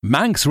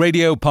Manx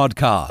Radio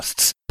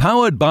Podcasts,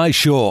 powered by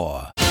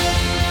Shaw.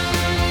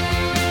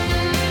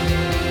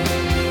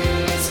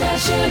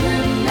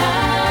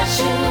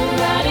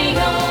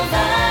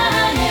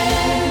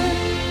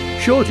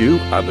 Siodiw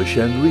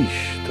Abershen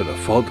Rish to the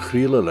fod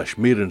chríla leis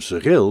mirin sa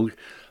gilg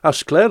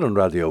as Clare an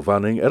Radio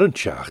Vanning an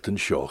teacht an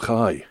Shaw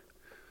Chai.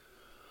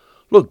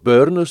 Look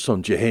Burnus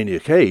on Jehania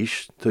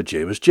Case to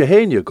James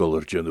Jehania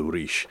Guller Janu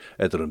Rish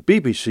an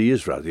BBC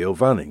is Radio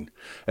Vanning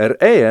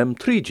AM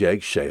 3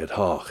 jeg Shayad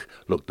Hach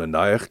look the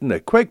Nayachten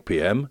at Queg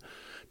PM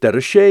der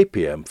a Shay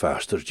PM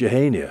faster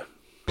Jehania.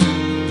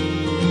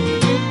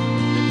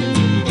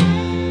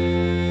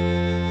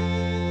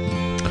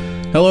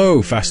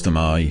 Hello,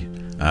 Fastamai.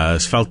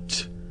 As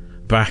felt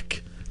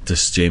back to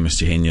James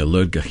Jehania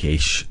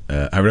Ludgachish,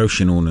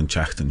 Aroshin and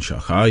Chachten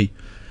Shachai,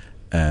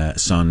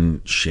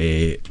 son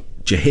Shay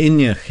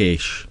Jehania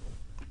Chish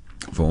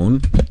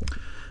phone.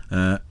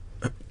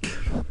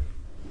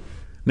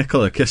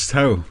 Nicola kissed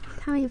how?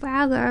 Tammy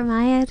Browger,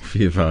 Mayad.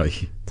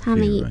 Fiavai.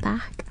 Tammy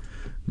back.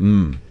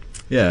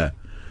 Yeah.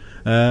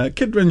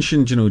 Kid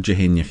Renshin, you know,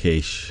 Jehania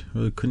Chish.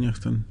 Well, couldn't you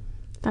have done?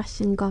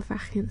 Fashion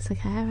Govrachin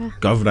Sagara.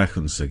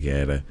 Govrachin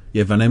Sagara.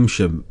 Yeah, Van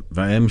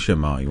Emsha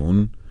my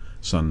own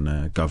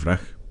son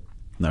Govrach.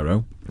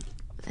 Narrow.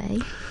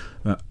 They.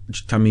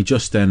 Tammy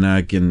just then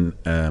again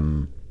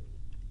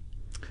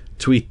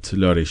tweet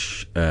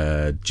Lorish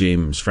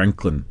James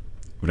Franklin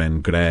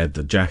ren grad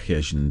the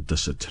Jackish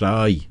dus a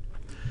try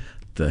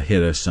the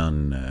hira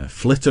son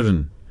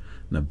flitteren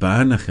na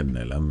barnachen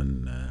elam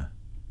and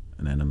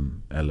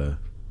enam ella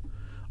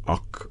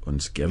och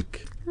ons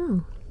gilk.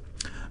 Oh.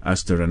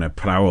 As there in a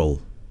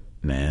prowl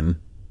nen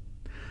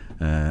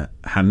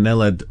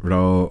hanelad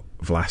ra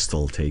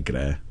vlastel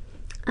tegre.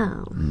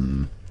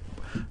 Oh.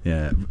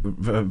 Yeah,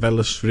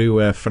 velas fru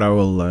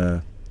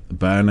prowl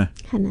barna.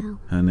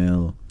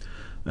 Hanel.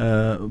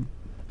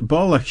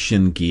 Ballach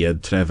sin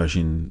giad trefah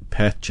sin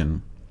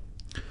petchen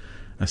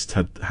as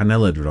tad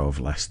hanelad ra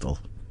vlastel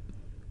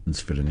yn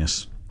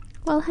sfyrinius.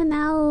 Well,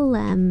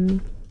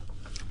 Hanel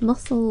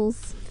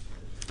muscles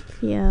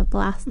for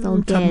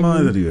blastal gin.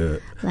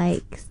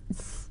 Like,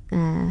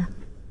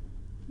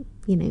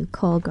 you know,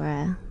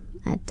 Cogra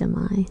at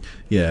Damai.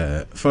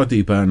 Yeah,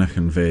 foddy barnach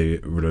and ve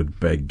rud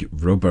beg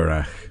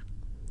rubberach.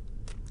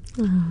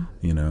 Oh.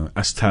 You know,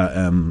 as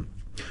ta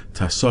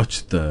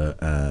such the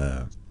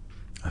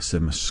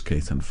asimus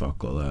kate and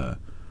focal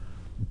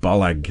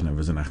balag and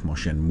was an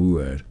achmoshen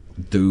moor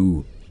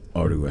do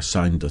or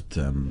assigned at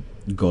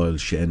goil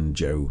shen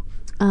joe.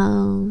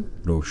 Oh.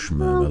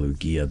 Roshma malu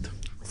giad.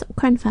 So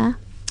Crenfa.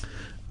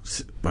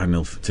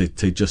 Barnil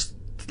te just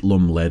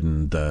lum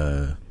leden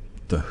the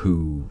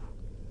who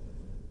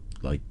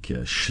like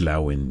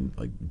schlauin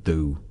like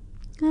do.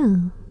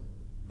 Oh.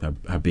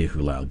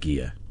 Habehulal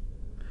gia.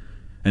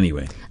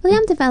 Anyway. Well,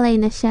 I'm developing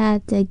na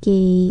shed de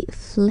gi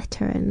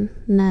flittering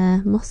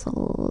na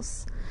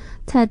muscles.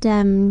 Ted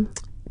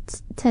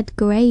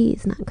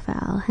graze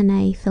nakval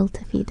hene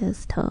filter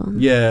feeders tone.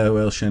 Yeah,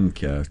 well, shin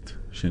cat.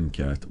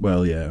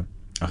 Well, yeah.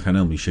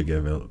 Achanel mi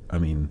shigevel. I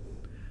mean,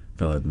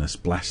 veladness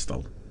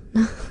blastal.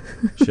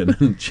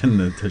 Shin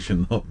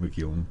not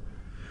McEwen.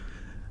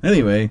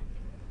 Anyway.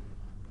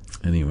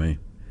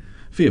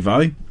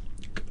 Fiavai.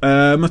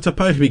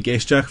 Matapai bi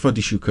geistjach for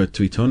di shuka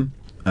tweeton.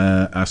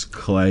 As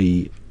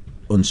Clay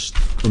uns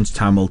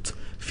tamalt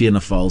Fianna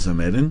Falls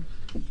Amerin.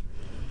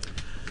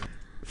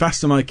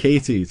 Faster my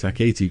Katie, ta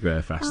Katie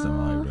Gray faster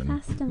my run.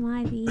 Faster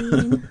my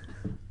bean.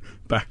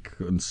 Back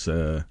uns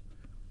an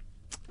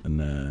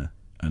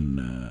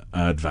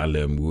ad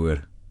valum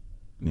wur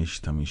nish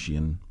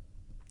tamishin.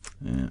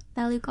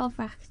 Velu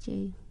Govrach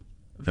G.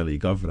 Veli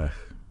Govrach.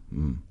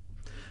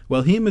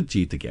 Well, he mad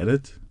G to get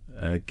it.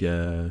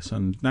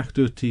 Son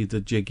nachduti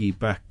the jiggy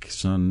back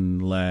son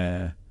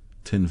le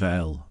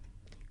Tinvel.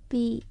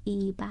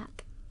 B.E.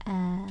 back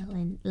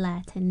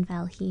le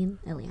Tinvel heen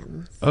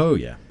Williams. Oh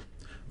yeah.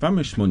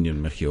 Vamish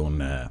munyon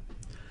mechion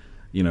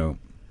you know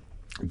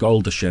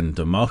goldashen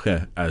de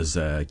mache as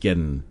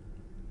getting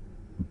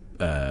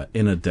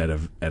in a der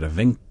a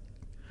vink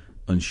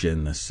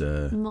unshin as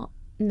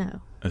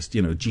no. As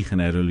you know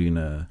jichen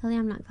eruluna.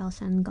 William nakvel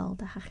shen gold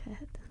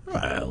hachet.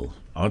 Well,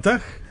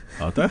 Ardach.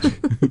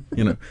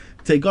 You know,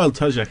 take gold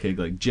tajak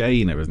like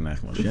Jay and everything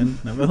like shin,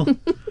 Neville.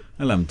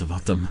 Elam de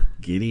bottom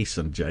Giris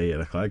and Jay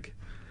at a clag.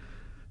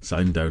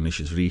 Sound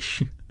downish is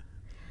reach.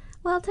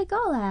 Well, take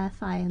all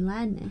fine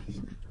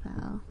lennish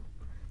nakvel.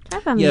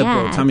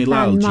 Yeah, but Tammy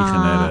Lal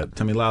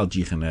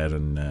Jichener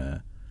and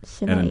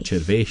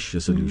Chervesh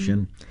a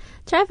solution.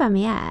 Trevor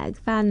me egg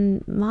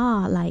van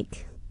ma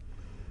like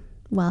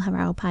well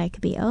Harrow Pie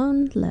could be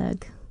owned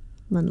lug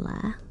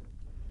munla.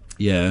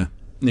 Yeah.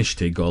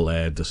 Nishte gol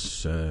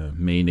dus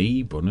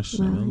main bonus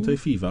and te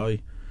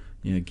fivai.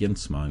 Yeah,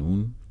 against my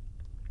own.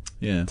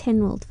 Yeah.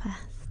 Tinwald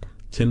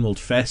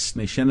Fest.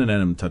 Ne shannon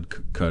enum tad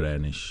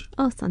currenish.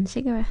 Oh, son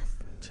cigarettes.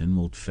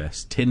 Tinwald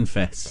Fest. Tin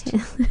Fest.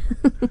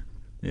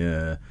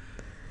 Yeah.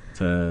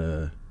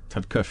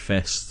 Tad cur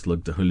fest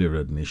lug de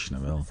hulirad nish na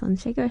vel. Son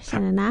cigarettes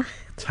in a nacht.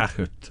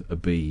 Tachert a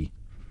bee.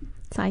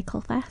 Cycle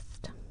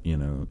Fest. you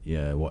know,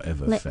 yeah,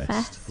 whatever Lit fest.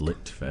 fest.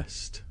 Lit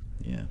fest.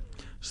 Yeah.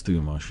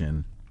 Stu mar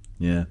sin.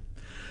 Yeah.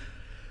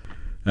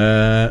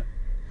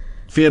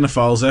 Fianna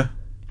Fáilse.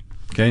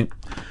 Okay.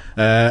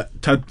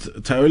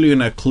 Tá uliú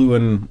na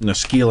clúan na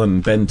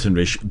scílan bentan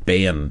rish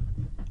béan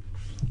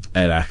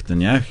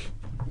achtanneach.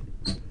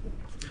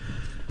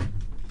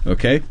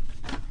 Okay.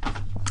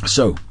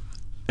 So,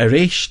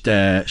 éis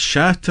de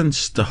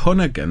seachtans de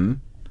Honnagan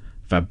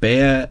va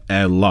bé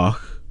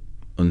lach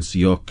ons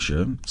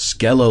Yorkshire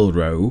skellel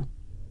row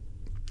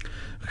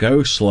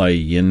gau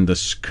slai in de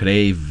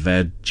skreef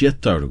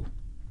jitaru.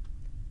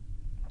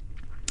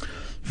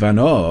 Van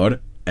or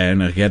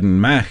gedden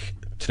mach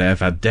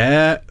tref a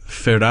de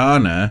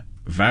firana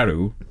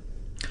varu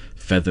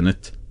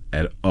fedenet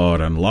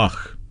or an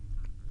lach.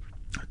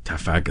 Ta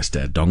fagus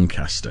de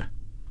Doncaster.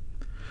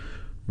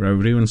 Rau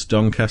ruins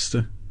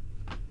Doncaster?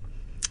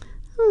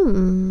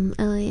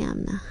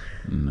 Iliamna.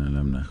 No,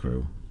 lemnach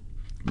row.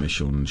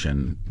 Mission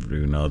shen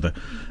runada.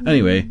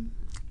 Anyway,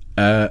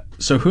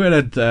 so who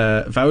had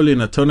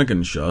Vaulina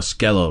Tunnigan shaw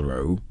skellel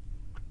row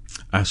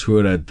as who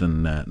had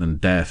than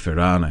de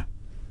firana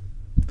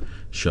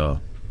shaw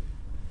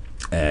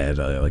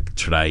like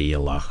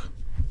trailach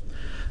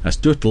as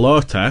dut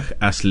lotach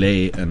as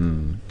lay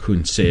and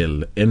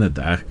kunsel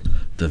inadach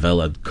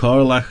developed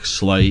corlach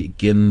sly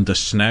gin de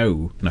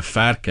snow na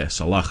farke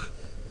salach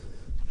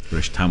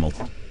rish tamil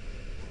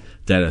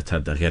deret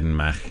had de gedden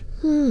mach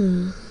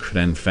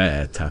Cren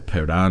fe ta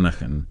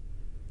peranachen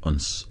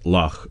ons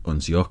lach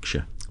ons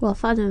Yorkshire. Well,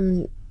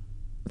 fadam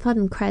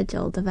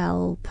credul de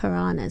fel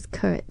piranhas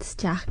curts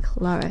Jack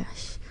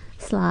Lorish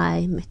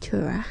sly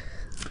maturach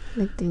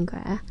like dyn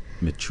gre.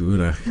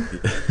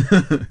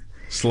 Maturach.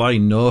 Sly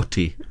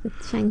naughty.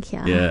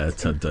 Shankia. Yeah,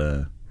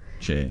 tad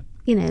she.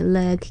 You know,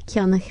 lug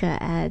kionnacha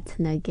ed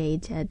no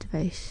gauge ed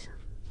vish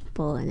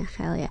ball in a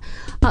chelia.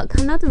 But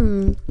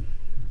canadam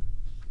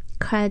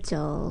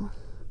credul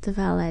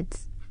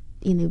developed,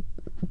 you know,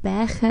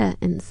 becha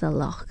ins a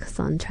loch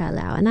son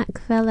trelau and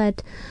ac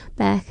veled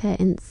becha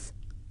ins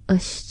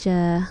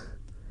usja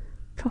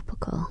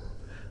tropical.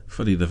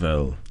 Fuddy the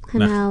vel. And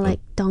now like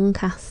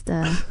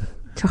Doncaster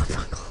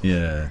tropical.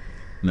 Yeah.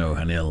 No,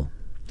 hanil.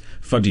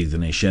 Fuddy the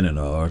nation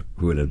or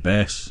who had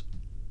best.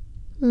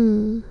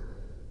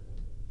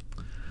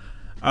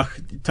 Ach,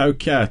 tau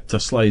kia ta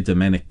slide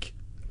Dominic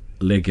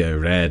Liga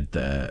red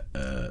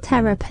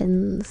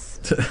Terrapins.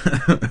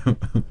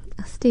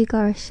 Stu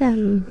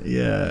Gorishem.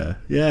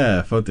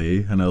 Yeah,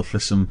 fuddy and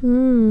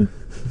Elfism.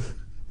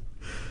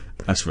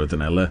 As for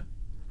Danella.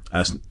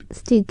 As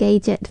Stu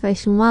Gadget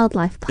Ocean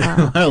Wildlife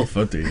Park. well,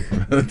 fuddy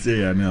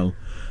and El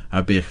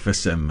Abich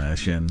Fisem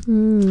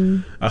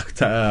shin. Ach,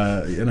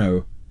 ta you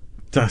know,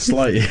 ta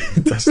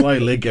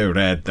slight Liga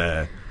red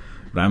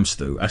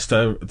Ramstu. As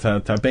ta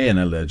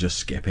Bayanella just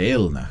skip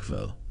ale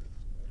nachville.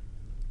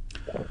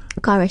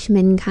 Gorish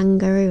Min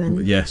Kangaroo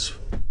and Yes,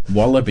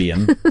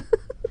 Wallabian.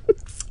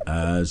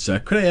 As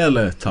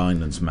Creella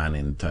Tynan's man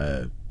in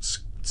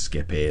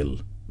skip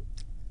ale.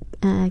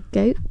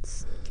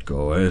 goats.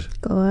 Goer.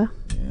 Goa.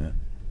 Yeah.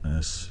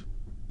 As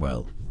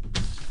well,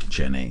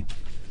 Jenny.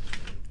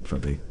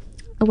 Fuddy.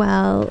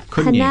 Well,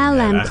 Cunning, Hanel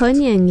and yeah,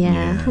 Cunning, yeah.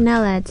 yeah.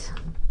 Hanel ed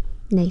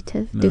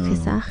native, No.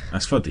 Dukasach.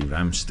 As fuddy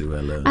Ramstu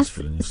ella. As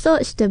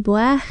such de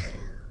buech.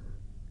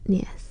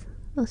 Yes.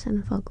 Wel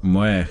sen fog.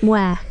 Mwech.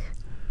 Mwech.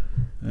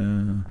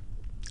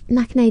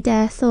 Nac ne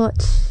de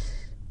sort.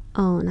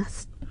 Oh,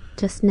 that's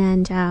just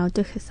nen jow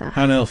Dukasach.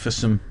 Han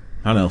Elfism.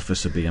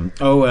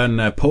 Oh, and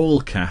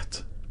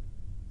Polecat.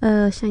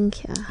 Oh,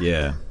 Shankia.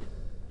 Yeah.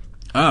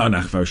 Ah,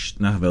 nach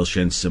vel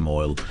shen some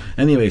oil.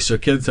 Anyway, so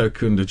Kidto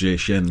Kunda J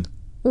Shen.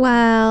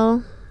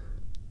 Well,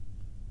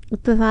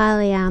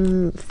 Bavali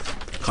am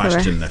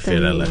Question na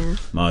Correct, firella.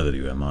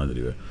 yeah.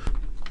 Madriwe.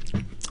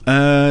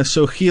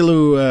 So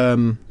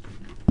Hilu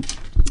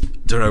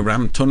Dura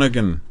Ram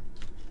Tunnigan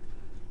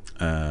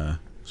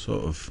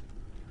sort of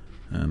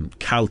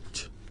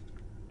calt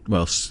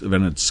well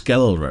Renard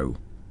Skellrow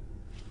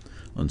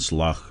on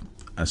Slach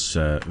as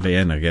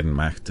Vienna getting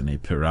macht in a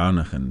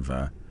Piranachen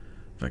va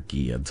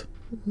geared.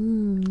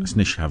 As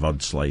nish have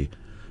odd sly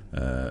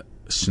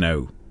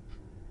snow.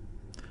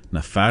 Na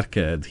farke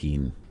ed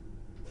heen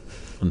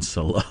ons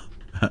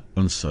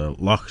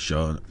Loch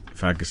Shaw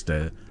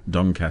Faguste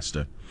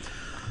Doncaster.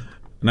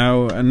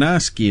 Now na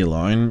ski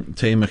line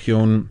te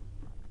machion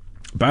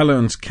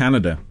Balance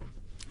Canada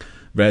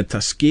red ta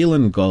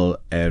skielen gol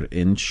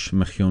inch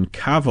machion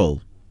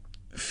kavel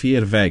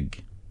 4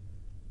 veg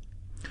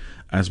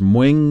as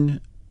mwing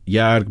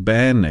jarg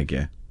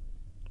benege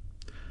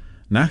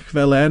nach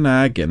vel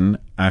agen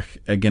ach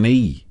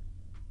ageni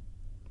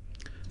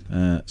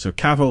so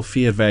kavel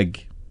 4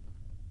 veg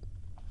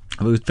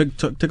we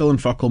tickle and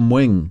fockle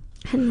mwing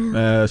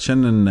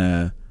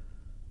shen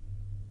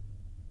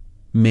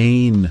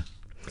main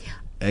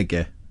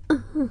ege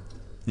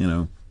you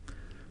know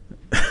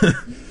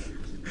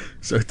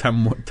so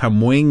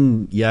tam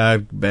wing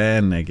jarg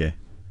ben ege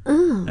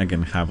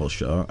egen havel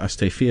shaw as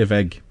te 4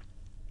 veg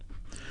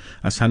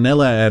as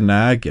hanella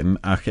nagen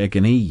ach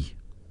egen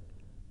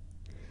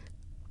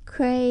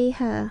Cray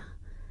her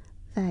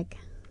veg.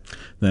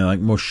 They're like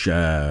mush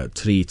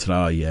tree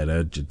try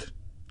jid,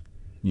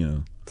 you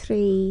know.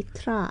 Tree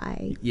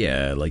try.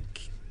 Yeah,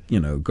 like, you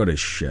know,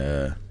 Gorish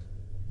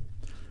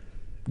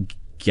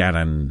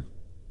Garan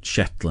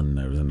Shetland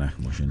there was a neck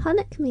mushing.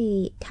 Honnock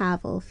me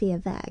cavel fia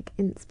veg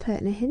ins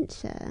pertna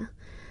hincha.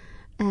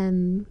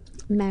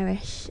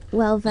 Merish,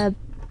 well, the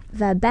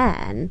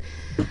ben,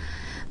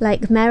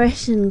 like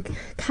Merish and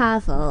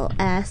cavel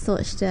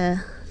such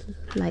the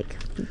like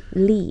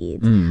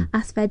lead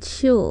as ved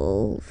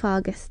shul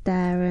fargus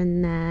there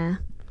and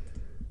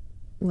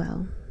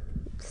well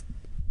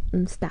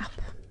stap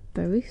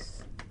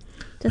Barus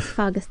just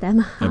fargus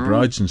them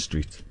Brideson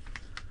Street.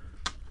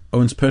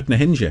 Oh, it's Pertna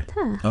Hinge.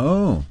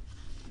 Oh.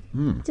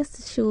 Just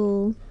a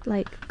shul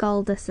like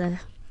Goldus a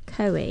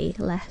Coe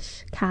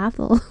lesh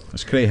cavel.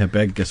 As Creha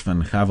Beggus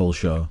van Cavel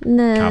Shaw.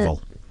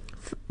 Cavel.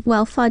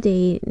 Well,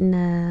 foddy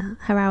na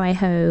harawe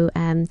ho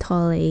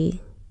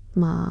tolly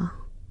ma.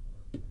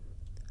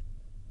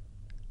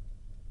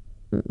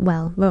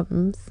 Well,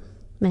 rums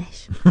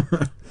mish.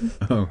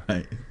 Oh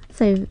right.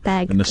 So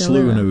beg. And the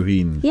slew no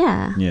heen.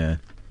 Yeah. Yeah.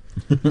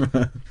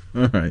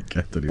 All right,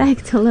 get to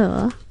beg to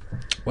lure.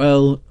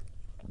 Well,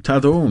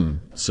 Tadon.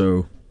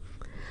 So.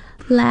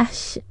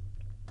 Lesh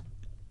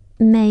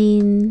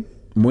main.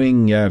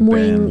 Mwing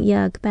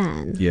Yag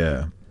Ben.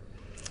 Yeah.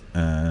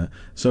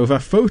 So if a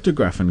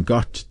photograph and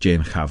got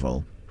Jane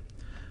Chavel,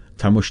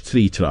 tamush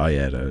 3 try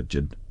era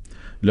jid.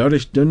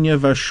 Lorish dunya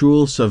va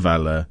shul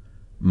savella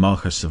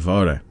macha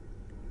savara.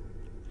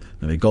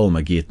 Now they gol ma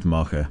gate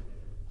macha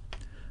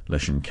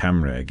leshen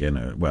camera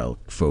again, well,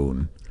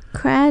 phone.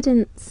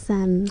 Credence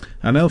And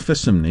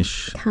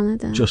Elfisimnish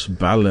Canada. Just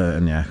Balla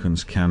and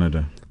Yachens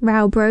Canada.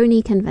 Row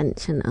Brony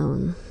Convention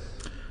own.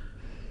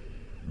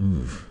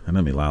 Oof, I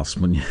know me last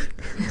one.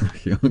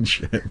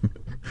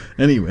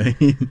 Anyway,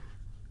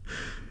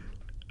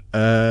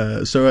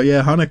 so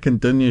yeah, Hannah and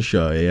Dunya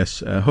show yes,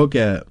 hug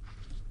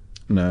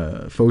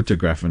na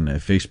photograph on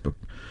Facebook.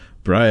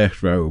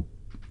 Briach row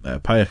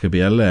paiach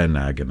be alle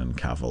nagen and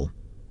cavel.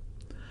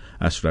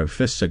 As row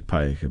fissig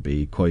paiach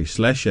be koi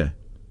sleshe.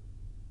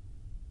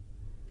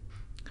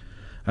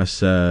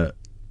 As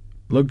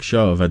lug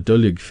show of a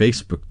dullig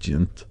Facebook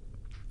gent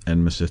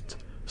and misit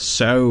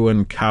sow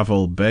and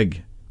cavel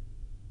beg.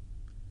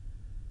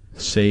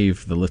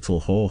 Save the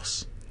little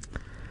horse.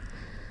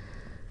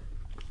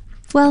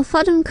 Well,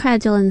 fodum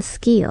credul and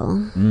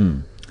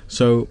skeel.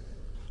 So,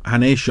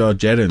 Hane Shaw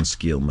Jerin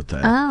skeel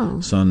mate. Oh.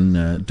 Son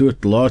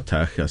doet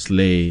lortach as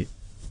le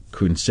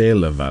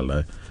kunsele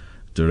valle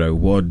der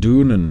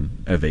wadunen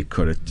eve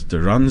currit de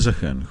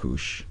ranzachen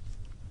hush.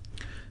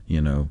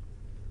 You know.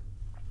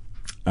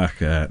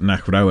 Ach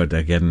nach rauwe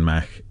de gen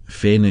mach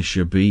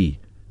fenische be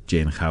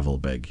Jane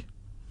Havelbeg.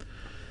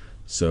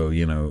 So,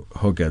 you know,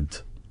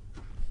 hugad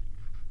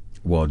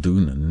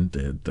wadunen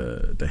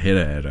de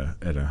hera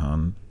era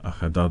han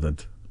ach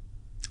adad.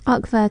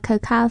 Ach ver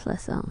cocadla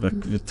so.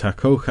 Ta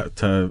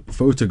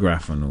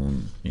photografen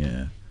on,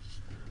 yeah.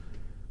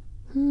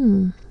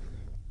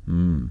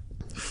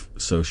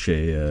 So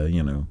she,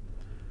 you know,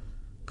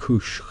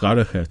 kush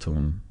garachet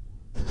on.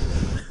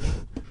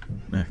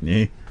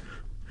 Nee.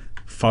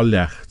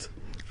 Faljacht.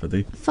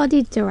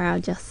 Foddy Durao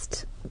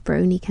just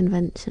brony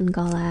convention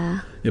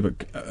gola. Yeah, but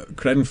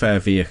cren fair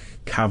via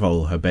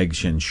caval her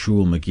begshin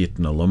shul magit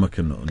na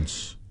lumakan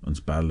ons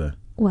balle.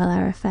 Well,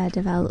 I fair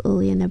devel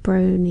ulian a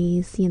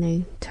bronies, you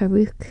know,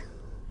 Taruk.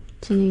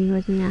 Janu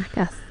Rodniak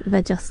as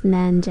the just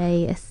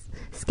nenjay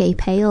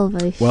escape hail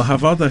voice. Well,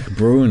 have other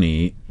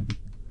brony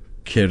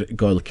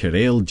gol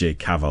kirel j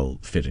caval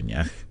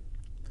firinjach.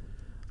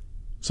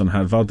 Son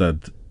have other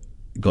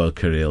gol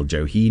kirel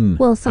joheen.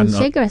 Well, son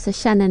sugar a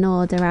shannon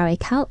or the rawi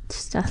couch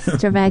just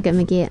Dravega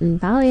magit and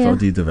Valia.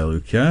 Foddy de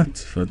velucat,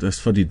 for this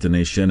foddy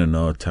de shannon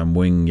or tam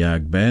wing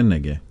yag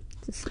benege.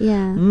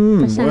 Yeah,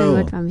 well,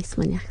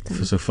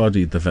 so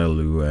foddy de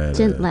velu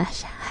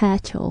gentlesh hair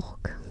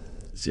chalk.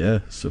 Yeah,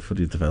 so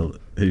foddy de vel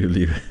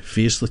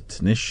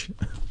fieslet nish.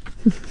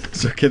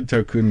 So kid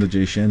to kun the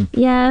jeshin.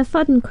 Yeah,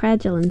 fodden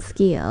credul and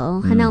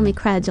skeel. Hanel me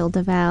credul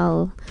de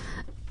vel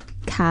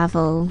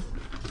caval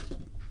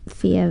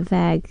fia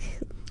veg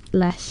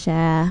lesh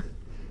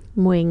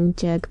mwing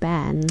jug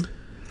ben.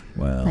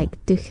 Well,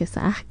 like duchus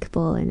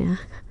akbol in ja.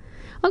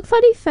 Og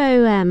foddy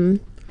fo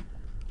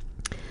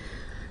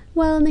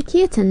well,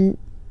 Nikitan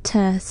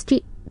to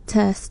street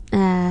to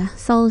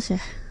soldier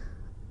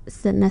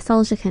na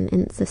soldier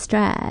in the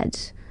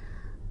strad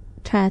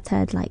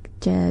treated like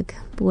jug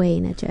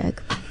buena jug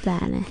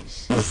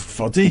blanish.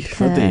 Foddy.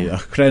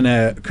 Ach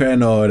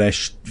kren or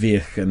esh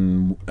vich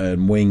and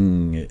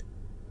wing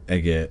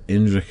ege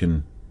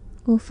indriken.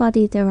 Well,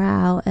 foddy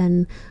derau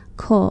and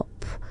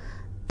cop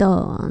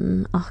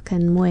dawn och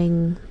and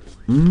wing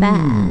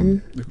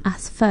ben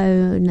as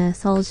fo na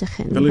soldier.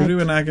 Well, if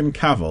ruin agen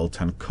caval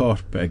tan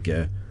corp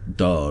ege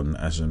dawn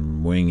as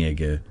an wing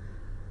ege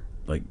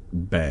like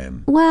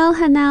ben. Well,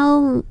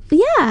 hanel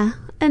yeah,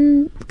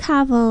 and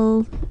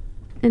caval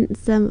in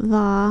some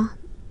var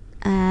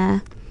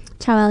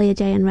Chawelia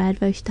J and Red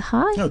vote to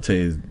high. I'll tell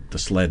you the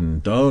sled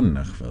and dawn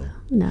nachville.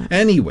 No.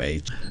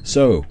 Anyway,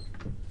 so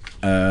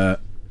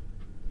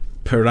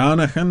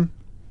Piranachan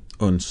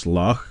ons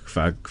lach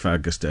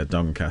fagus de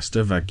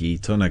Doncaster vagi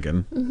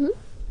tunagan.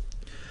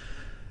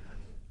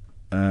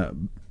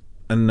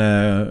 Yn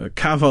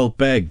cafal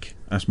beg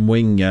as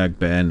mwyngiag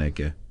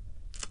benege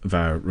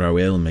va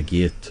rawel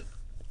megiet.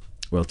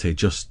 Wel, te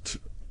just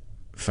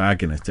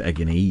fagen it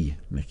egin I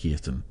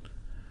Nikiatan.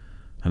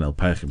 Han el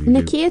pech bi.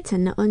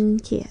 Nikiatan on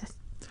Kieth.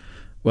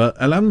 Wel,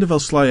 elam de vel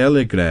sly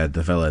eligred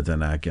de vel den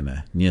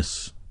agene.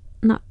 Yes.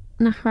 Not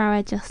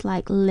nachra just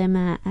like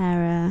Limmer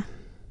era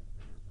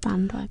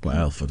bandwagon.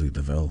 Wel, fod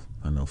de vel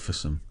an el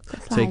fissum.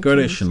 Te like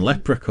gorish and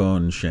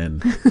leprechaun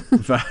shen.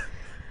 Va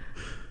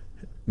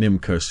nim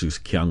cursus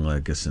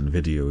kiangla gus en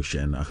video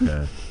shen ach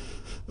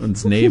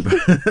uns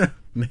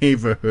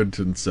neighborhood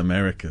in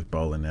America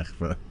ball in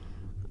echva.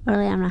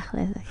 Really, I'm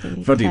nachlis.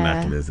 Fod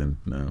nachlis in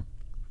no.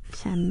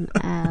 Shen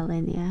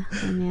linia.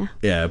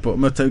 Yeah, but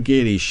mato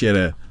geri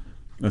shira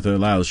mato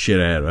lal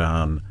shira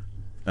on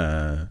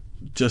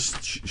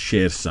just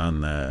shares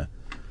on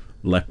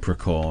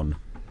leprechaun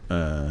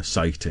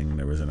sighting.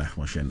 There was an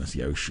echmoshin as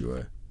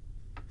Yoshua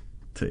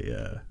te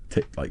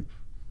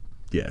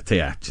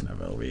action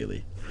of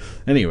really.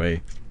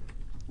 Anyway,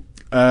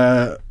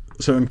 so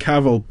in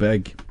Caval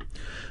Beg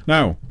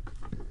now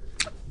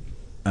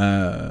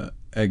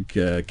ag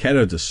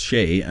Kerodus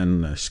Shea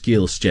and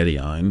Skiel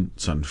Stediine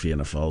son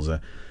Fianna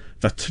Falsa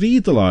va 3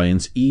 de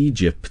Lions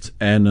Egypt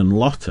en an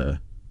Lotte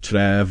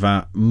tre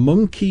va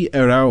monkey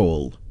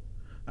erawl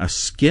a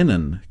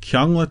skinnen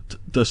kjanglet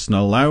dus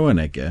na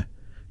lauenige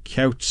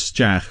kjout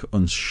stjach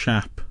ons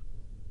shap.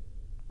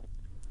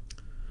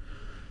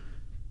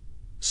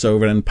 So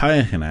ver en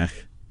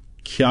paichenach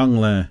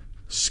kjangle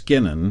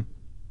skinnen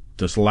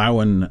dus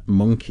lauen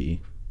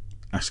monkey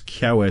as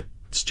kjouet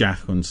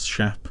stjach ons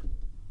shap.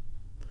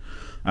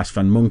 As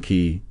van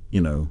monkey,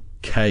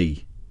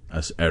 K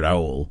as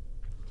erawl.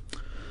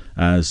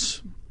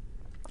 As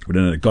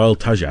within a goil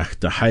tajach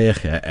de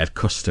haige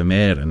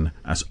customeren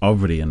as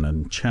overian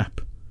and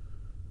chap.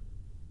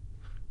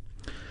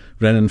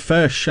 Ren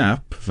first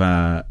shap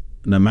va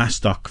na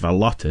mastok va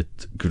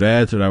lottet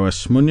gred rau a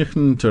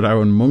smunnichen to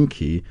rau an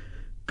monkey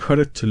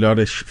currit to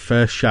lorish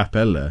first shap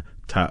elle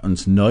ta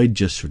uns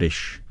neidjes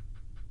rish.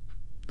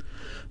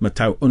 Ma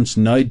ta uns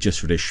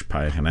neidjes rish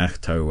paichenach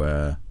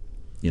tau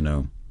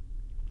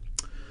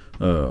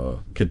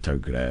kid tau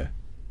gre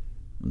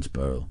uns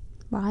burl.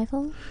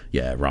 Rival?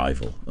 Yeah,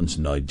 rival. Uns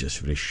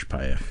neidjes rish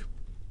paich.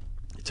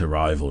 It's a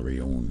rivalry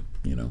on,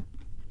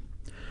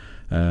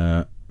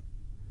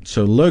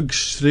 So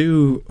lugs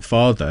through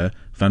father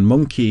van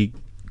monkey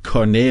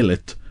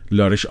cornelit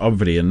lorish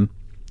ovrian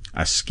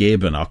as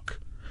skebenok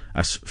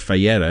as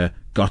fayere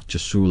got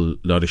jesul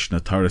lorish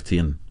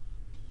nataratian.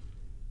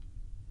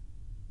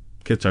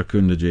 Kitta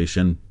kunde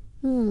jason.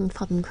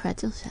 Fodden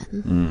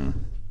credulsen.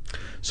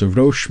 So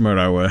Roshmer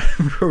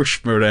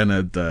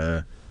enad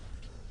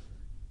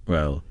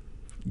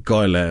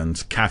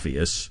Goylands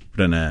Cavius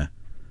Brenne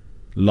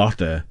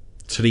Lotte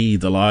 3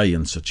 de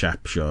Lions a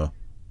chap show.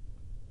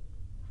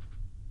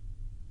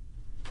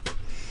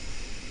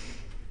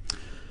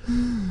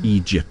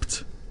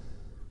 Egypt.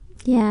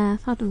 Yeah,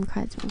 fodden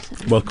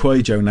credulsen. Well,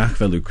 Quajo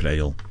Nachvelu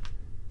Creil.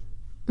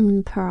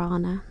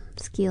 Piranha.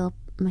 Skiel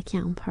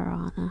McCown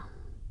Piranha.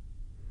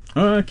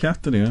 Oh,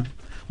 Captain, yeah.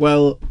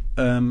 Well,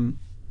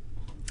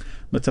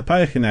 maar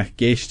tapayachinach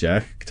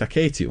geestjach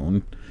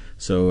takation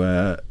so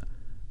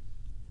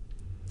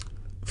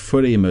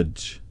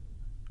furimud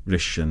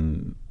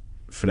rishan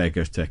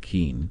freger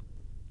takin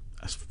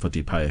as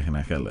fodi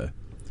payachinach elle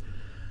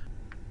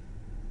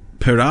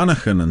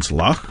Piranachans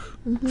lach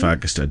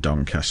Fagusta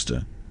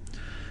Doncaster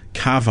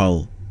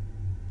Caval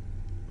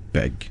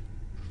Beg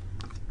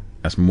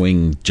as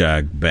Mwing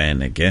Jag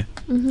Benege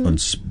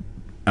uns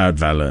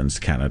Ardvalens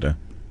Canada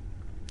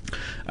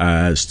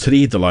as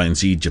 3 de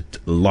Lions Egypt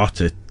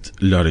lottet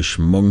lorish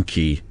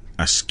monkey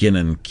a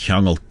skinnen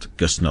kjangelt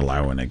gus na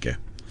lauenige.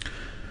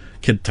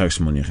 Kid taus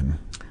munnichen.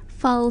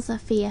 Falsa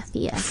Fia.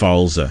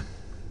 Falsa.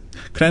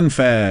 Kren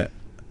fair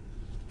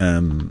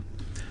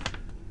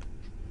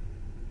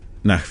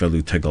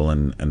nachvelu tegel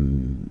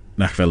and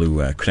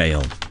nachvelu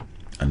creil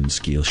and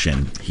skiel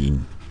shin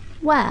heen.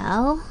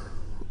 Well,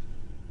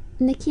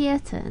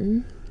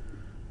 Nikiatan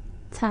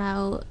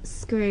tau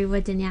screw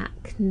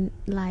wydiniac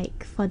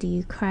like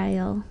foddy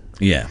creil.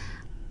 Yeah.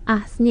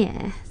 As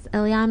nies,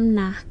 Eliam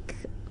nac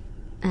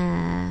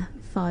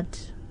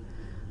fod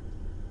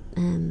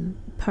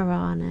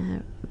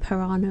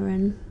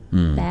Piranharan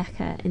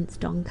Becca in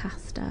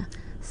Doncaster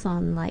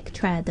son like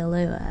tre de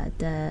lua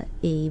de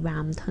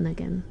ram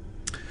Tunnigan.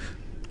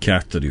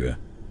 Carterua.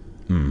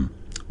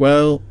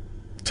 Well,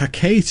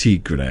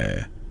 Takati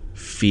gre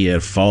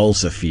fear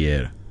false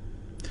fear.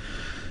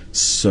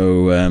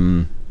 So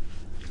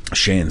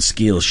Shane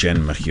Skiel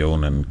Shen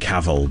Machion and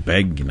Caval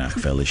Beg nach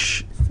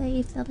Velish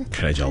Save the little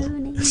Credel.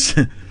 pony.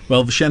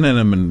 Well, the Shen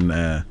and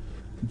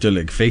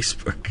Dullig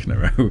Facebook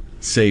now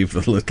save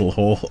the little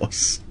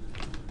horse.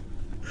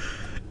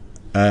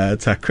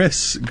 Ta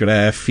Chris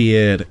gre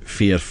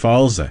fear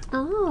false.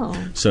 Oh.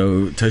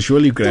 So ta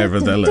surely gre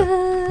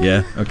verdella.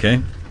 Yeah,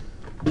 okay.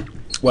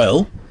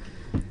 Well,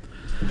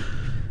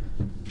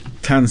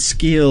 tan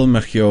sgil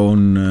mych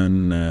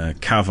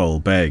io'n cafal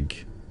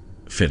beg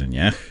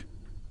ffyrniach.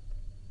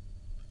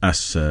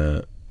 As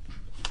mae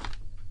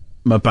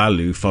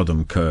balw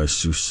ffodwm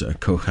cwrs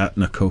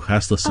na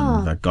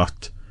cochaslyson fa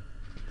got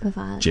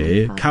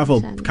je.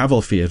 Cafal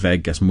ffyr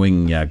feg as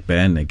mwyngiag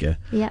benige.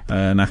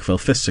 Nach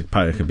fel ffysig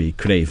paich y bu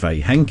creu fai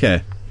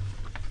henke.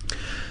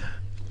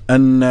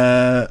 Yn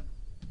na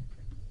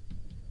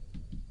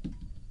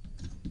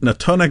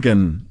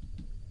tonagan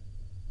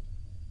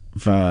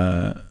va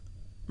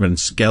ren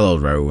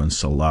sgelol row yn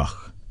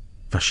salach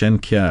va shen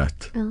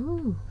kiat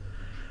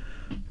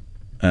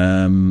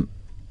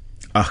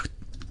ach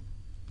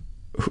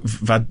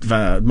va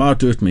mar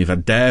doet me va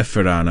der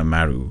for an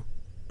maru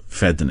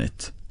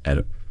fedenit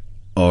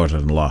or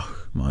an lach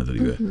mother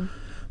you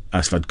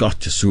as vad got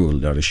to soul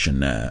there is I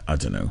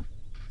don't know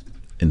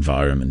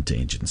environment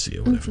agency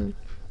or whatever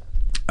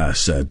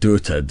as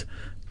doeted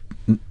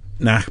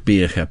nach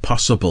beige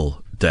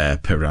possible der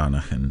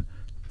piranachen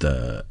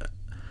de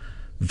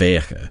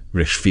wege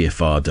rish vier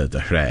vader de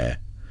hre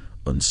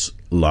ons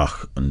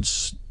lach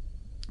ons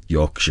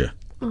Yorkshire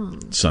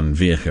son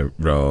wege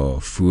ro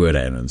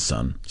fueren en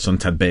son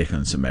tad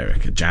bacons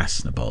America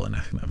jazz na bol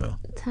nach na wel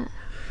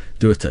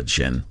doeted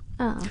shin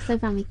so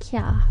van mi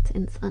kjart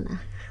in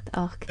sonnacht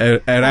och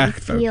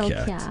echt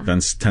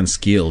van tan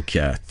skill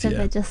cat so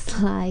they're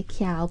just like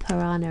kjal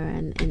piranha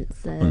and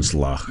ons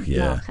lach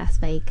lach as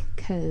big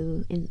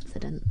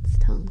co-incidents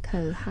ton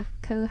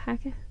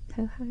co-hacker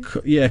I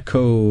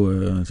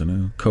don't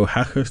know,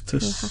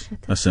 co-hackertus.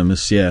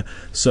 Hasemus, yeah.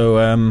 So,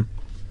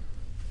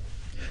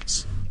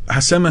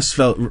 Hasemus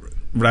fel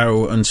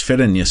rau ons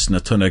fyrinius na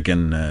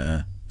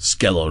tunagan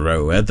skellel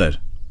rau edder.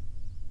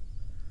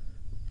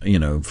 You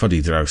know,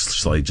 foddy draus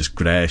slide just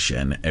gresh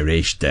and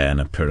erase den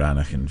a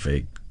piranach and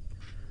fig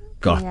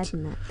got.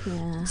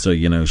 Yeah. So,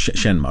 you know,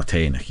 shen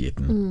martain a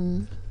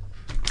hitten.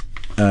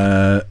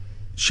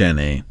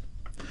 Shen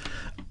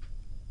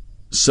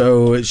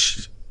So,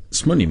 it's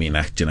Smunny mi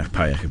nach dynach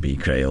paich be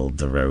creil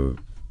de row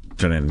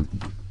drin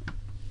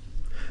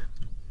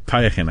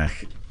paich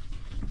nach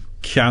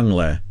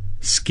kiangle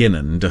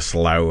skinnen dus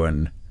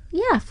lawen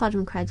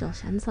fodrum credul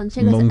shen son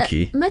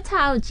monkey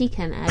matau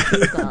jiken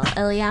Google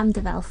Iliam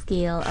de vel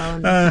skill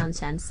on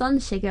shen son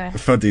sugar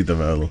fuddy de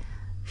vel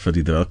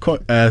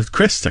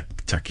Chris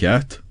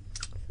takiat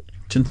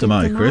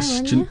Chintamai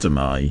Chris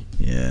Chintamai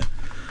yeah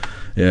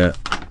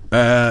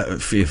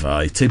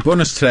Fifai te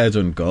bonus thread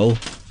on goal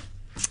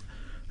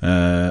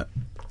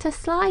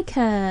just like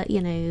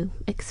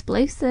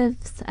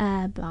explosives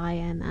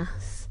buying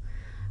us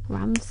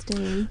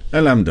Ramstew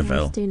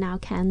Ramstew now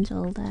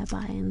Kendall they're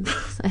buying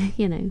so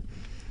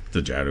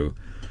the Jaru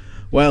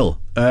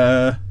well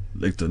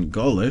Ligton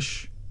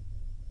Gaulish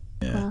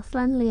well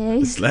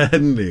Slenley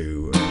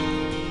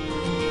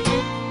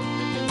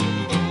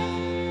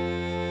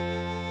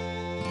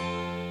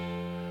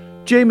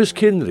James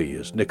Kinry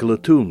is Nicola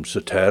Toom sa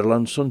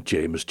Terlan son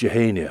James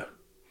Jehania.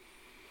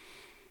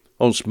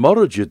 Ons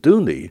morra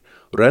Jaduni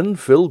ren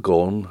Phil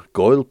Gon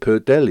goil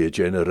perdelia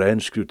jena ren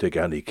scrute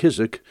gani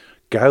Kisik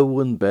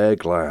gowan bear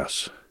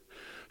glass.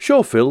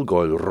 Sure Phil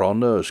goil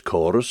ronna as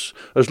chorus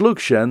as Luke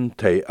Shen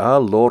te a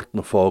Lord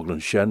na foglen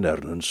Shen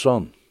ernen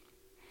son.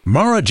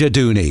 Morra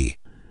Jaduni.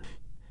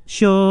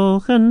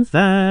 Sjoch en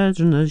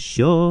verdren as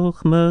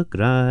sjoch me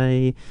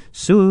grei,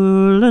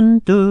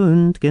 soelen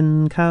dunt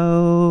gen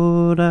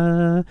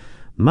kaura.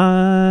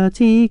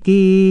 Mati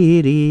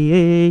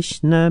giri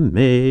ish na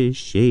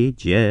mishi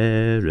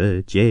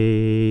jera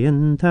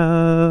jayan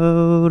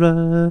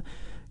taura.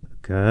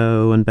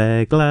 Cowan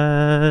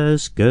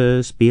beglas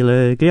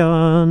guspile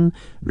glion,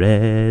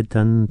 red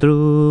and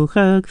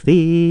drúchag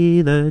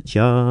fíða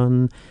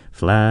John,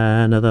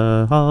 flan of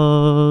the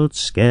holt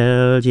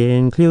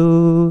skelgin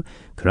clew,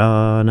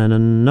 cronan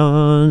and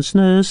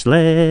nonsna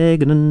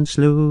slegn and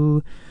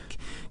slew.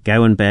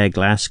 Cowan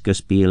beglas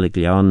guspile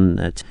glion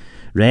at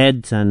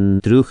red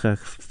and drúchag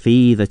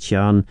fíða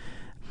John,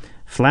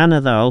 flan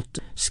of the holt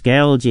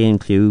skelgin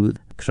clew,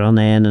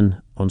 cronan and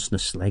onsna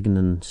slegn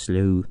and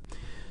slew.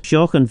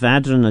 Sjoch en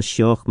vadren as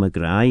sjoch me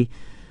grai,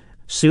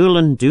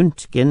 Soelen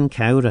dunt gin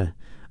kaura,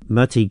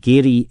 Mutti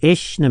giri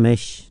ish na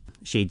mish,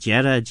 she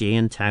jera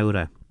jain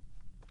taura.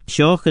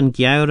 Sjoch en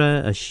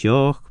gjaura as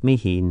sjoch me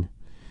heen.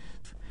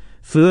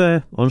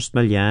 Fuer ons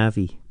me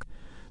ljavi,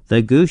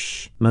 the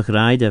gush me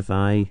grai de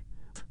vai,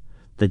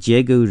 the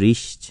jegu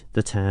risht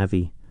the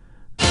tavi.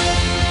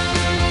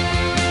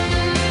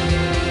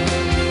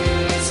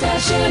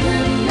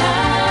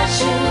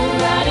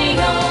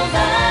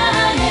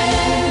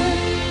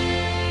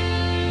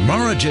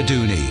 Morra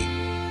Jaduni.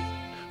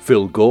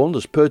 Phil Gon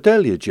as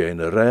perdelia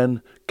jena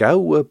ren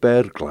gowa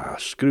bear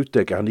glass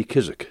scrute gani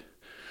Kisik.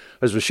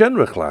 As we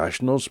shenra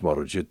clash nos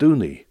Morra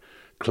Jaduni.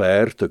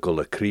 Claire te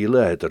gulla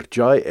kriele heder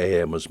jai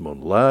as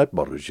mon lad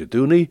Morra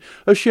Jaduni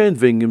as shen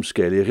vingim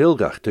scaly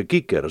gilgach te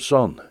geek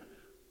son.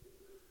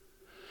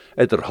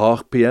 Eder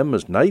 8 p.m.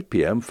 as 9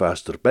 p.m.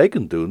 faster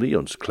begen dooni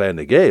ons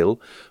kleine gale,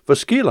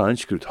 was skielijn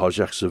scrut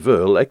hojach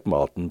sevul ek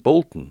Martin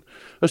Bolton,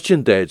 as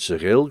chin deed se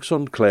gilgs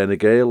on kleine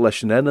gale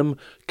leschen enem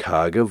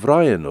kage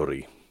vrijen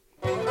ori.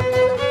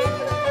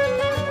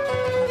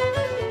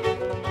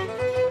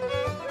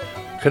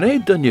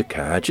 Gneud dyn je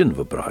cajin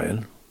fy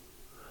Brian.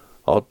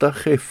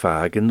 Oddach e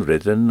fagen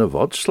ridden na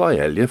fod slai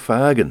elje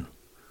fagen.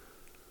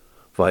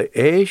 Vai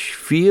eish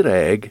 4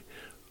 egg,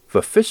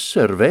 fy fys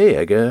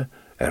ege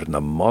na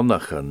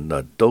monnachen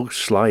na dog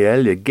slai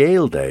elje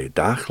geeldei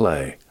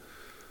dachlei.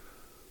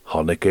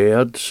 Honnig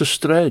ead sy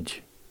stred,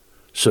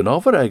 sy'n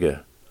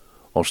overegge,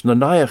 ons na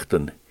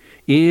naichten,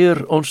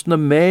 ons na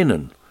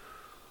menen,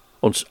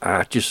 ons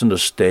aatjes in de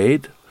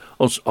steed,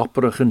 ons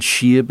opperigen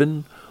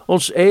schieben,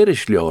 ons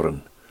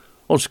eirisljoren,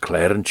 ons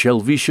kleren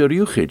chelvische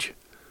ruchid,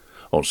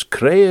 ons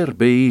kreier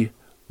bij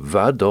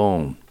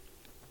vadon.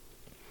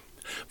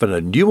 Van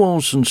een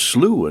nuansen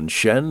sloe en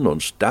shen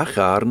ons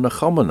dachar na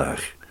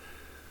gommenach.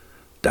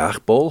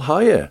 Dagbol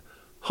haie,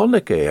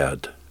 honnig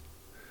ead.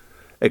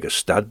 Eg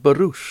stad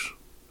beroes.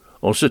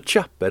 Onze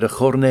chap bij de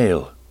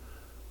Gorneel,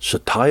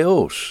 se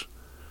Taios,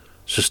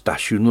 se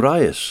station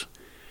Rijs,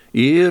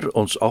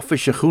 ons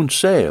office groen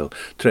zeil,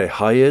 tre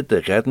haie de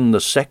redden de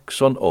seks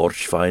van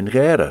Orschwein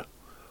gere.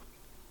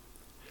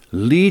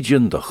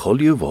 Legion de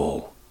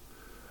Goljewol.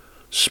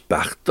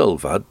 Spachtel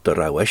wat de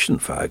rouweschen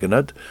vagen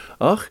had,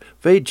 ach,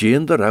 wij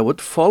geen de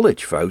rouwet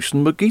folletje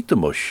vousen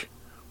begietemush.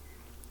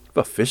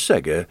 Wat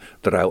vissegge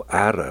de rouw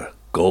are,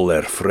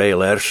 gol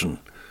freil ersen.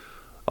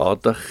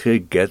 Adach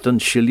getten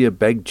schilje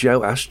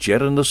begjou as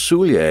jern de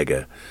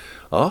soeljege.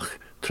 Ach,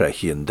 trech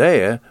je in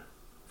dee,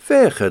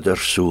 vege der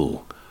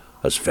soel,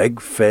 as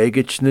veg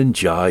fegetje in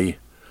jai.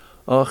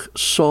 Ach,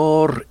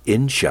 sor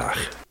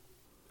inchach.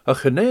 A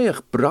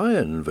geneig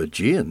Brian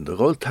vagien de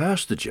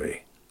roltaste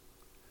jay.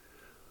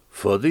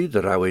 Fuddy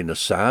de rauw in a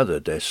sade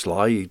de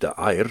slai de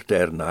eier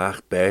der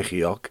nacht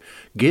begiok,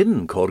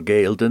 gin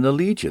corgeeld in a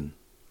legion.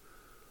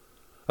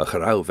 A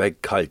rauw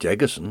veg Kyle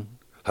Jeggesen,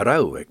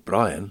 rauw veg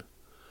Brian.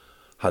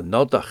 Ha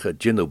nodach a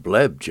ginu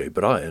bleb, J.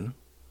 Brian.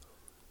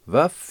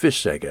 Va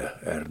fissegge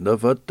na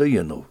wat de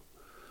jinu.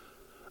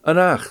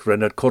 An acht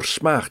rennet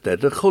korsmacht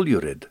de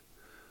chuljurid.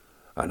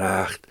 An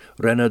acht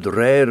rennet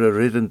rare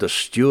ridden de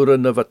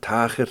sturen of a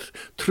tacher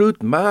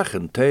truut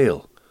machen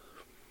tail.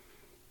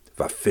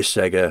 Va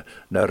fissegge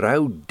na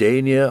rauw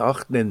denie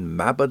ach nin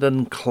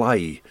mabbaden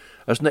klei,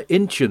 as na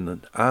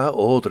inchen a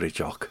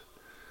odrichok.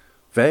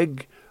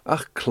 Veg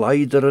ach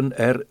kleideren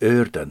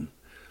urden.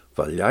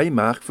 Val jij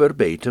mag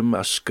verbetem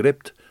as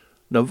script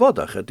na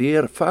wadach a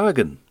deer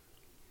fagen.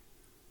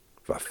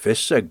 Va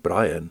fisseg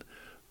Brian,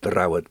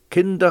 drouwet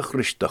kindach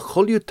rish de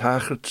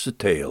choljutachert se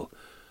tail,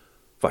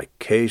 vai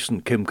Kees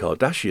en Kim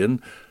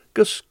Kardashian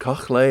gus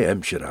kachlei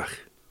emscherach.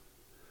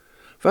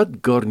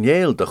 Vad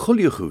gorneel de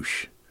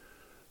chuljuchush,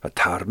 a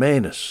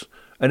tarmenus,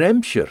 an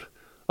emscher,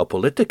 a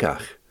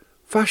politikach,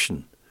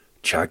 fashion,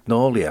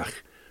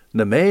 chagnoliach,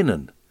 na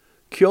menen,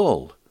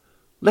 kjol,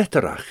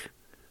 letterach,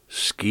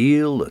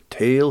 skiel a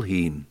tail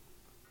heen.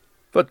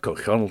 Wat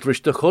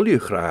kochaneltrish de chulju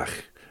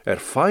graag,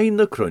 fijn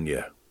de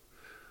krunje.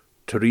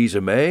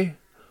 Theresa May,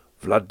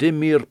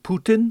 Vladimir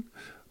Putin,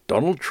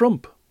 Donald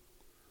Trump.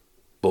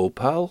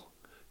 Bhopal,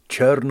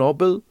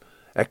 Chernobyl,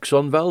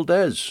 Exxon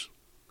Valdez.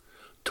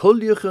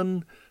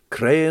 Tullichen,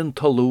 Crane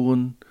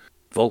Taloon,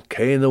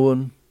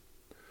 Volcanoen.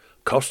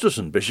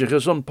 Kostersen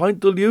bishiges on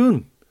Point de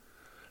Leeuwen.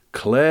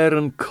 Clare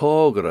en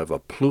Koger of a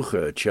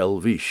ploege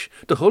Chelvish,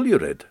 de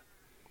chuljurid.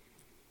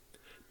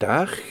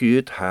 Dag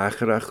giet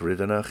hagerach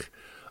riddenach,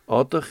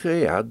 oddach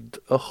ad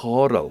a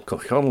choral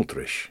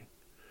kochaneltrish.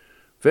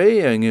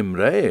 Wij engem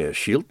rij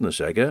shieldnes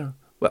egge,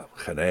 wel,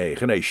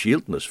 geen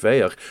shieldnes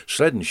veach,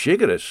 sledden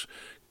shigeres,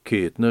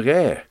 keet na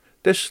rij,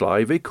 de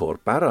slijve kor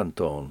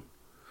barantoon.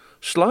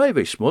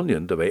 Slijve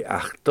smunjen de wij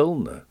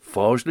achtelne,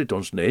 fauslit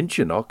ons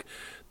neentje nog,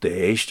 de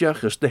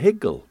eestjach is de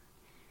higgel.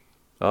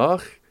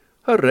 Ach,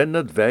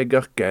 rennet weg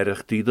ach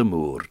gerrig die de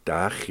moer,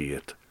 daar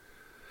giet.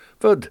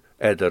 Wat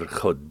eder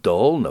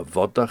godol na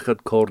vodach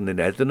het korn in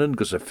edenen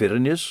gus a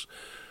firnjes,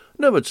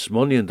 na wat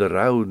smunjen de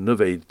rauw na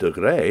wij de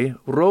grij,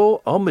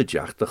 ro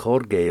omidjach de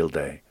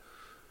chorgeelde.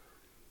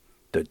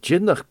 De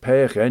ginnach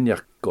pech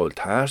enjach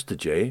goldhaaste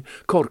jay,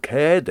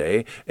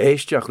 korkede,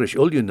 eestjach rish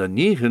uljen na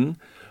niegen,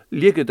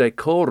 ligge de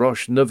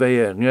korosh na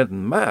wij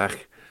ngeden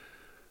maag,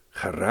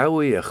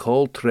 gerauwe a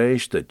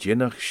goltreis de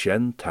ginnach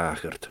shen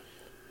tachert.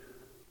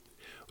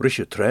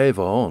 Rische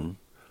treive on,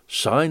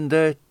 zijn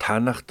de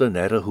tannachte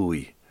nere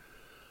hui,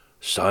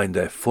 zijn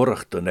de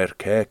furchte ner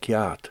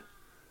kerkjaat.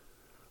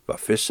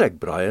 Wat visseg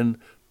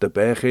Brian, de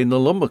berg in de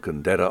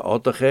lummeken, der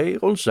oddege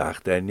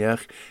onzacht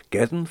enjach,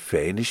 gedden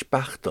fenisch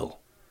bachtel.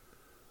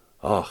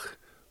 Ach,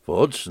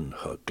 wodsen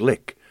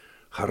geglik,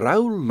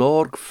 gerauw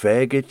lorg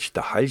fegich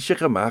de heilse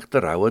gemaakte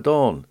rauwe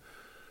doon.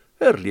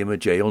 Lieme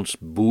jay ons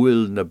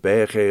boel na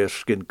berge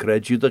skin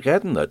kredju de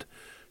gedden het,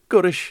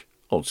 gurish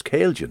ons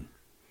keeljen.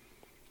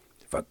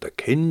 Wat de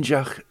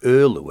kinjach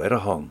eulu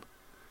han.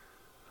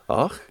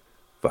 Ach,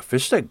 wat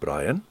visseg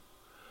Brian?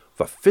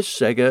 Wat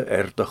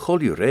vissegge de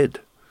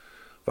chuljurid?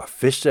 Wat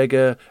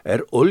vissegge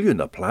ulje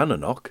na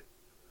plannen ook?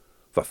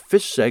 Wat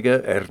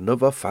vissegge na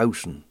wa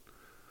fausen?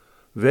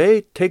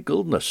 Wij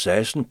tiggel na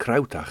sesen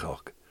krautach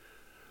ook.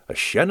 A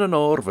shennen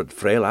oor wat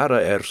vreil arre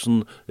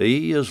ersen,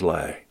 is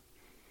lei.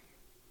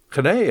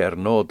 Gné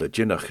no de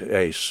jinnach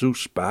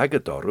soes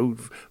baget orw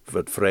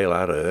wat vreil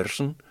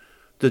ursen,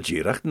 de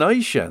girach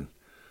naishen,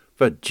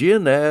 wat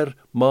jin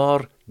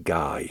maar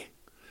gai.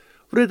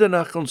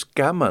 Riddenach ons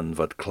gammon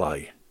wat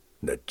klei,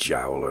 na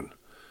jowlen.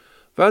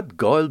 Wat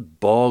geil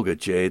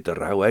boget je de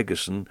rauw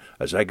eggesen,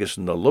 as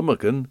eggesen na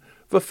lummeken,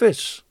 va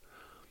vis.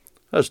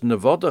 As na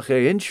vodach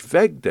inch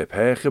weg dep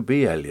hege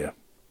bielje.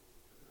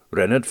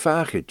 Rennet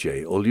vaget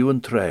je olju en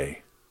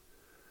trei.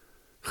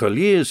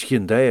 Gelies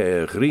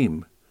gindee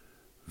griem,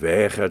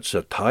 weg het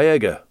ze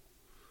taige.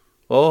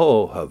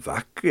 Oh, ha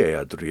wakke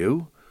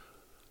adriu.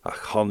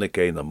 Ach hannik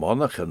een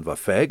monnichen va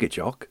feget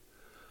jok.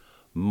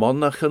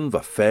 Monnichen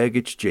va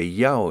feget je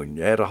jaun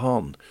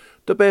han,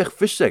 de bech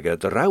vissege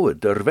de rauwe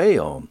der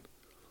wee aan.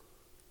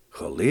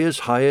 Gelees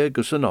haie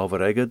gus een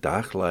overege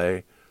dag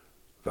lei,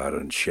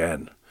 waren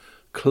shen.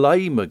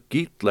 Klei me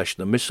giet lesh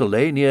na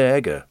miscellanea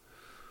egge.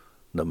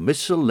 Na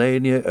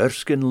miscellanea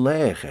erskin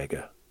leeg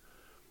egge.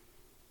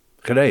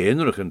 Gene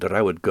inrigen de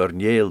rauwe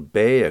gurneel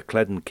bee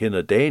kledden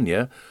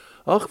kinnedenia,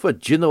 ach wat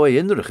ginnoe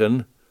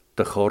inrigen,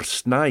 de chor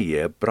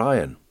snaie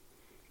Brian.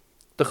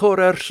 De chor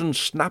ersen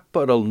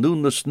snapper al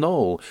noen de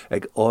snol,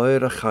 eg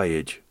oire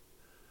chaid.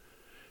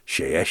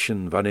 She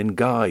eschen van in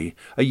gai,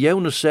 a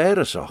jeune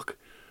seresach,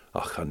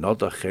 ach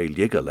anodda ge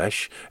ligge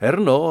lesh,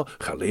 no,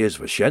 gelees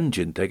we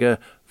shenjin tegge,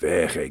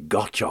 weg e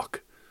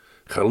gotchok.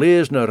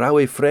 Gelees na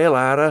rauwe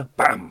freilare,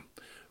 bam,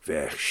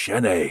 weg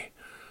shenne,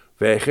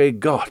 weg e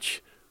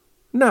gotch.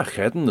 Nach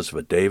hedden is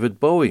we David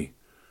Bowie.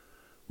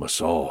 Maar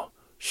so,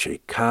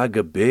 she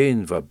kage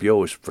been va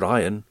bioes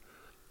Brian,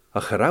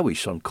 ach rauwe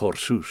son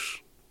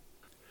corsus.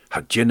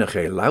 Ha jinnach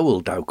e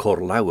lauwel dau cor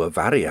lauwe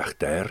variach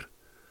der.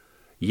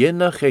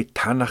 Jinnach e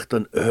tannacht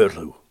an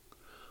urlu.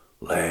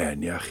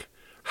 Leinjach,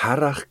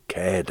 harach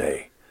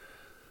kede.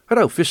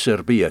 Rau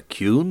visser bi a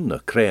cune na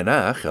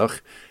krenach,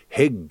 ach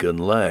hig an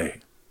lei.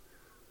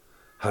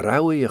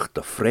 Harauiach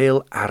de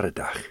freil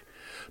aredach.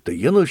 De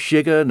jinnu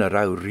shigge na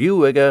rau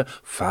riuige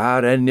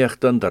far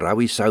enjacht an de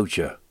raui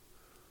sautje.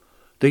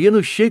 De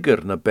jinnu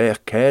shigger na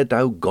bech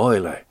kedau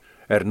goile,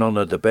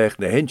 nonna de bech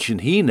na henschen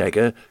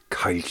hinegge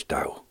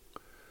keiltdau.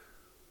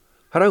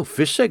 Rau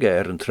vissege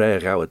een tre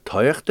rauwe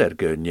tuicht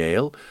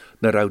gurneel,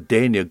 na rau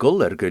denia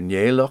gull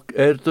gurneelok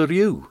de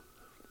riu.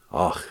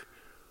 Ach,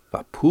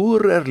 va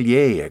poer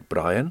lieeg,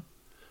 Brian.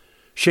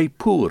 She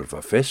poer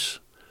va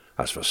vis,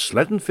 as va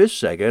sledden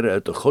visegger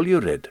uit de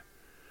guljurid.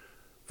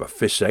 Va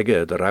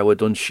visegger de rauwe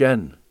dun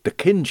shen, de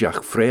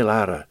kinjach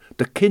freilare,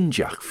 de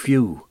kinjach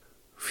few.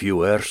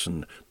 Few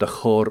ersen, de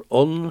chor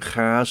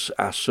ongaas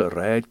as se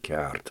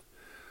rijdkaart.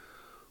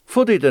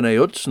 Foddy den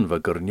eutsen va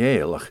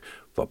gurneelach,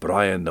 va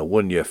Brian na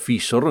wunje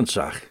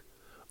fiesurensach.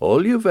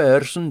 Al je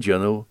versen,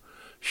 Jeno,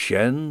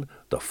 shen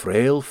de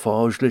freil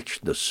fauslich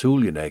de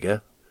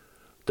soelienegge,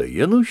 de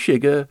jinnu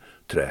shigge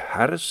tre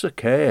harse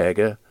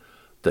keege,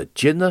 de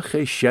jinnach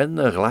e shen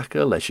a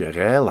glakke lesje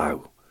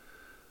reilau.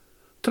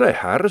 Tre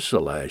harse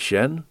le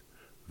shen,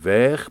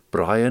 weg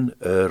Brian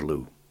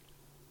Urlu.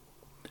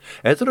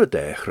 Edre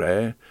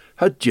dechre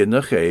had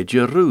jinnach e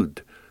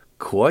Jerood,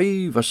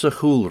 kwai was a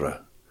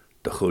chulre,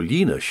 de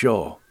chuline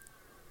shaw.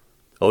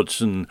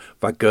 Odsen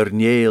va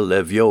gurneel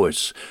le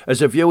vioes,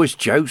 as a vioes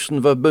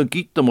jousen va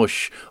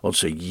begietamush,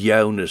 onze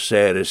jaune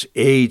seres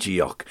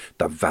egiok,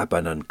 da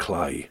vaban en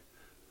klei.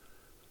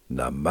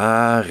 Na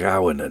ma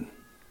rauwenen.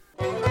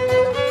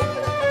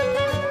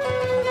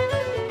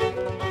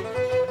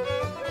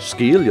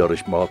 Skiel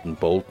Joris Martin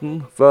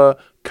Bolton va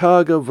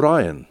Kaga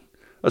Vrijen,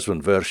 as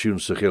van versioen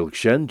zich ilk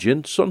shen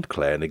jint son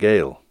kleine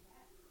geel.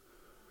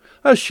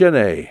 As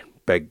shene,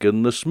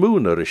 beggen de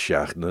smooner is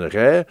schachten en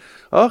gij,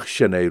 ach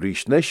shene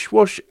riech nesh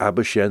wash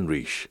abbe shen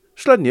riech.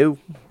 Slen you.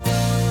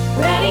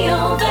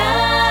 Radio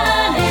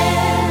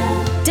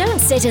Vannon.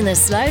 Don't sit in the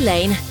slow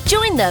lane.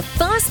 Join the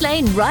fast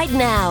lane right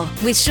now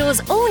with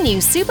Shaw's all-new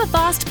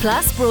Superfast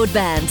Plus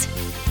broadband.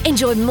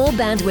 Enjoy more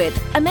bandwidth,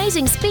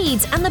 amazing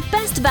speeds and the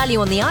best value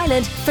on the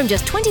island from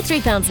just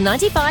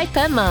 £23.95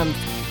 per month.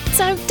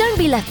 So don't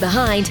be left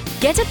behind.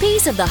 Get a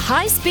piece of the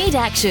high-speed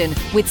action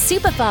with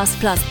Superfast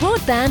Plus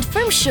broadband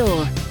from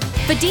Shaw.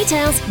 For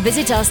details,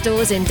 visit our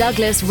stores in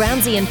Douglas,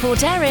 Ramsey and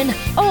Port Erin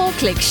or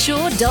click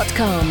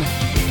shaw.com.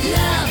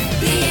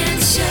 Love being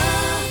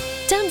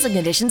Shaw. Terms and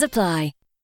conditions apply.